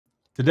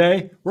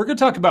Today, we're going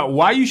to talk about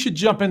why you should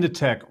jump into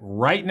tech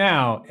right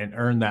now and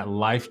earn that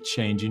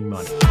life-changing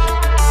money.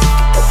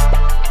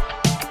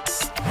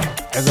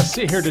 As I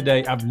sit here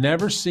today, I've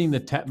never seen the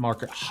tech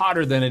market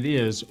hotter than it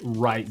is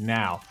right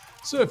now.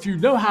 So if you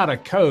know how to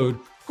code,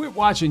 quit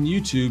watching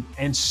YouTube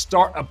and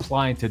start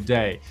applying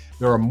today.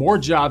 There are more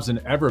jobs than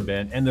ever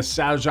been, and the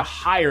salaries are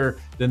higher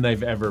than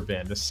they've ever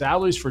been. The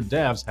salaries for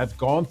devs have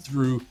gone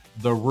through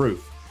the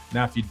roof.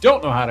 Now, if you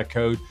don't know how to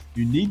code,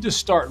 you need to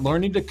start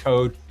learning to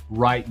code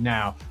right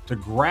now to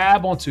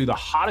grab onto the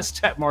hottest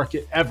tech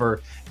market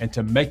ever and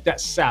to make that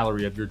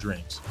salary of your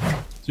dreams.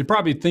 So you're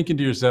probably thinking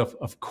to yourself,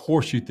 of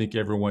course you think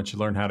everyone should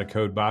learn how to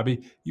code,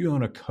 Bobby. You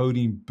own a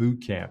coding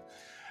boot camp.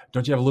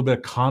 Don't you have a little bit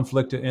of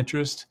conflict of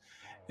interest?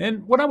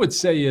 And what I would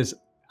say is,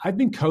 I've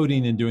been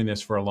coding and doing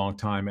this for a long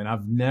time, and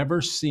I've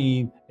never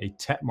seen a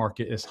tech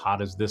market as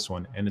hot as this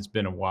one. And it's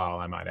been a while,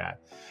 I might add.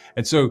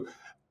 And so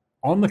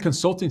on the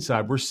consulting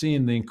side, we're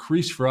seeing the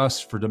increase for us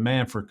for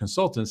demand for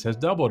consultants has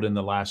doubled in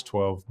the last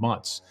 12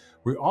 months.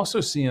 We're also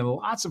seeing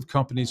lots of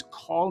companies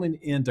calling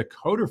into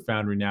Coder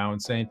Foundry now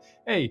and saying,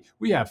 hey,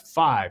 we have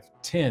 5,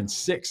 10,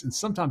 6, and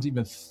sometimes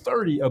even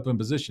 30 open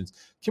positions.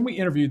 Can we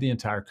interview the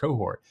entire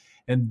cohort?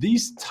 And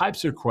these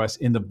types of requests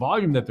in the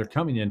volume that they're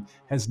coming in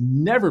has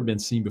never been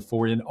seen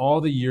before in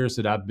all the years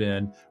that I've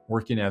been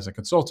working as a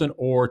consultant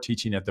or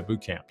teaching at the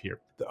bootcamp here.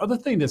 The other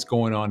thing that's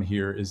going on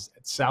here is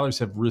salaries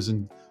have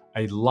risen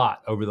a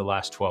lot over the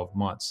last 12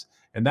 months.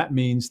 And that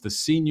means the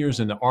seniors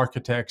and the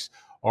architects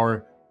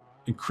are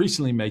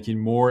increasingly making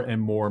more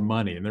and more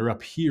money, and they're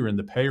up here in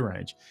the pay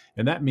range.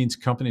 And that means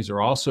companies are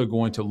also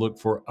going to look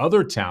for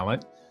other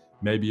talent,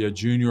 maybe a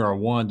junior or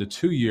 1 to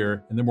 2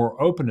 year, and they're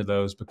more open to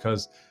those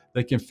because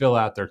they can fill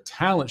out their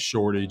talent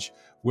shortage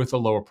with a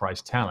lower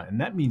price talent. And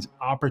that means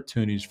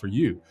opportunities for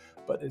you.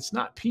 But it's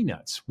not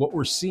peanuts. What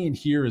we're seeing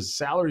here is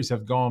salaries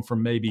have gone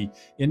from maybe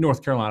in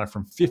North Carolina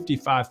from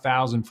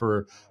 $55,000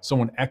 for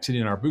someone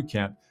exiting our boot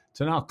camp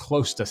to now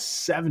close to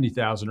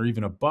 $70,000 or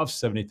even above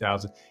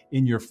 $70,000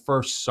 in your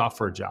first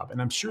software job.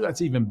 And I'm sure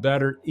that's even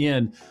better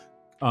in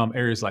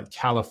areas like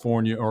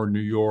California or New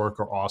York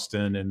or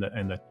Austin and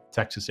the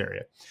Texas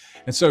area.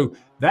 And so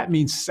that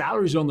means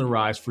salaries on the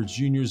rise for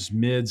juniors,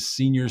 mids,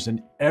 seniors,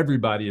 and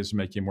everybody is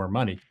making more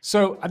money.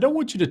 So I don't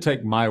want you to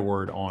take my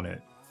word on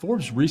it.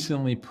 Forbes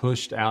recently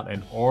pushed out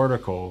an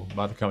article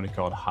about the company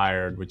called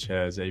Hired, which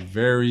has a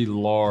very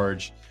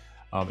large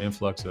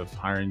influx of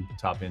hiring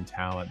top-end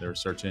talent. They're a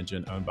search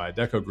engine owned by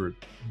Deco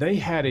Group. They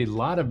had a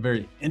lot of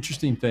very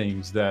interesting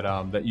things that,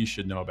 that you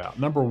should know about.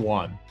 Number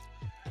one,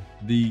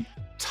 the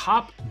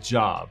top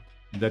job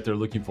that they're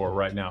looking for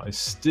right now is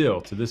still,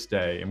 to this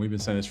day, and we've been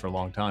saying this for a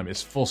long time,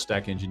 is full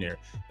stack engineer.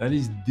 That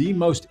is the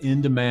most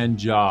in-demand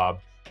job,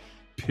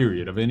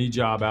 period, of any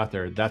job out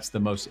there. That's the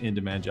most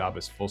in-demand job,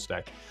 is full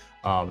stack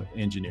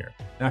engineer.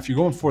 Now, if you're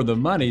going for the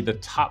money, the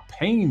top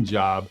paying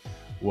job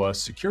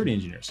was security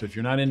engineer. So if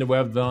you're not into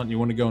web development, you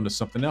want to go into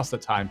something else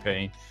that's high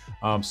paying,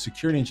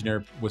 security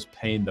engineer was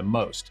paying the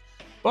most.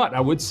 But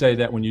I would say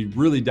that when you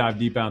really dive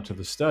deep into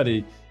the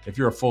study, if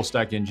you're a full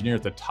stack engineer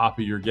at the top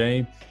of your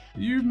game,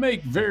 you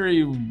make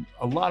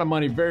a lot of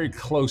money very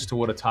close to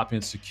what a top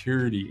end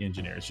security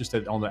engineer. It's just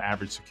that on the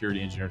average,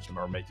 security engineers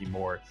are making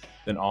more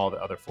than all the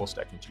other full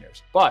stack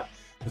engineers. But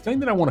the thing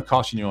that I want to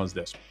caution you on is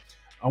this.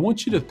 I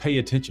want you to pay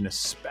attention,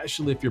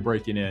 especially if you're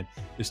breaking in,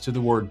 is to the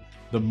word,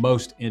 the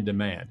most in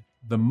demand.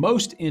 The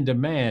most in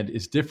demand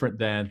is different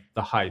than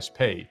the highest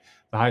paid.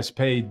 The highest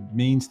paid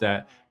means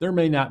that there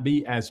may not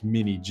be as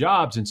many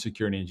jobs in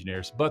security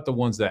engineers, but the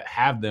ones that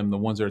have them, the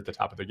ones that are at the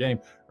top of their game,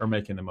 are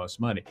making the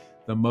most money.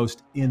 The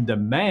most in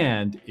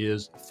demand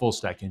is full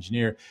stack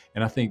engineer.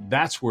 And I think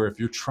that's where, if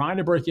you're trying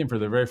to break in for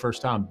the very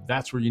first time,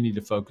 that's where you need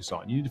to focus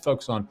on. You need to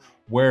focus on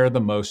where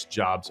the most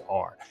jobs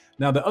are.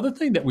 Now, the other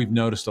thing that we've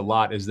noticed a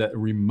lot is that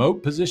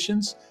remote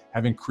positions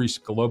have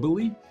increased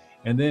globally.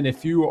 And then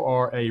if you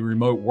are a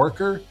remote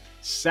worker,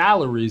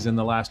 salaries in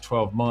the last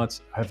 12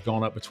 months have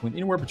gone up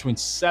anywhere between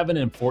 7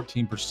 and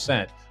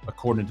 14%,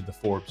 according to the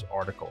Forbes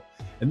article.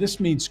 And this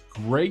means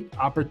great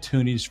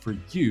opportunities for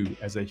you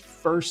as a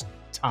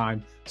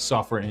first-time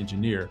software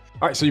engineer.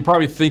 All right, so you're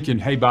probably thinking,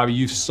 hey, Bobby,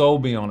 you've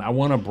sold me on, I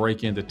want to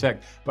break into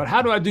tech, but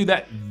how do I do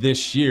that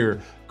this year?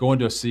 Going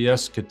to a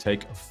CS could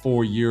take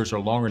 4 years or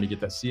longer to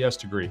get that CS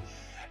degree.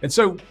 And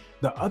so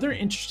the other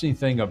interesting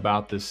thing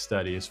about this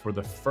study is, for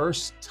the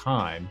first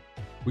time,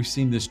 we've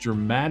seen this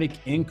dramatic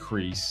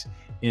increase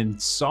in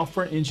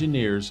software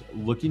engineers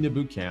looking to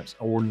boot camps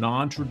or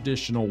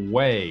non-traditional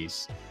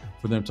ways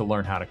for them to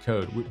learn how to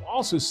code. We've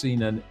also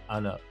seen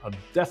a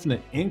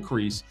definite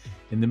increase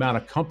in the amount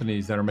of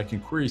companies that are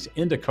making queries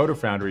into Coder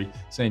Foundry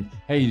saying,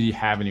 hey, do you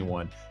have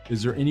anyone?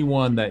 Is there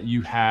anyone that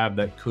you have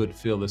that could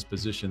fill this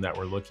position that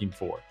we're looking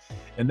for?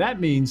 And that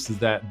means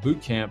that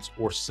boot camps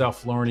or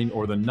self-learning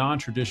or the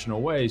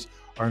non-traditional ways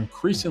are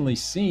increasingly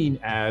seen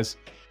as,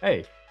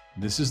 hey,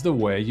 this is the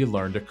way you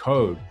learn to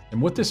code.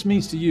 And what this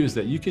means to you is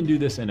that you can do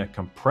this in a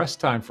compressed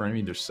time frame,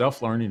 either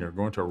self-learning or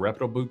going to a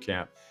reputable boot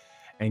camp,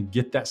 and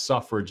get that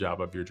software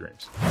job of your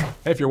dreams.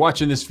 Hey, if you're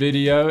watching this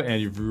video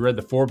and you've read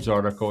the Forbes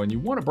article and you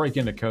want to break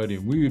into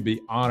coding, we would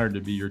be honored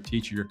to be your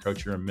teacher, your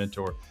coach, your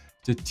mentor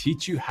to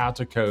teach you how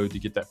to code to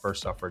get that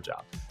first software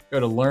job. Go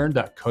to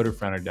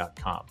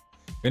learn.coderfoundry.com.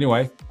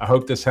 Anyway, I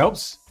hope this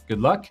helps.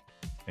 Good luck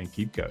and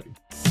keep coding.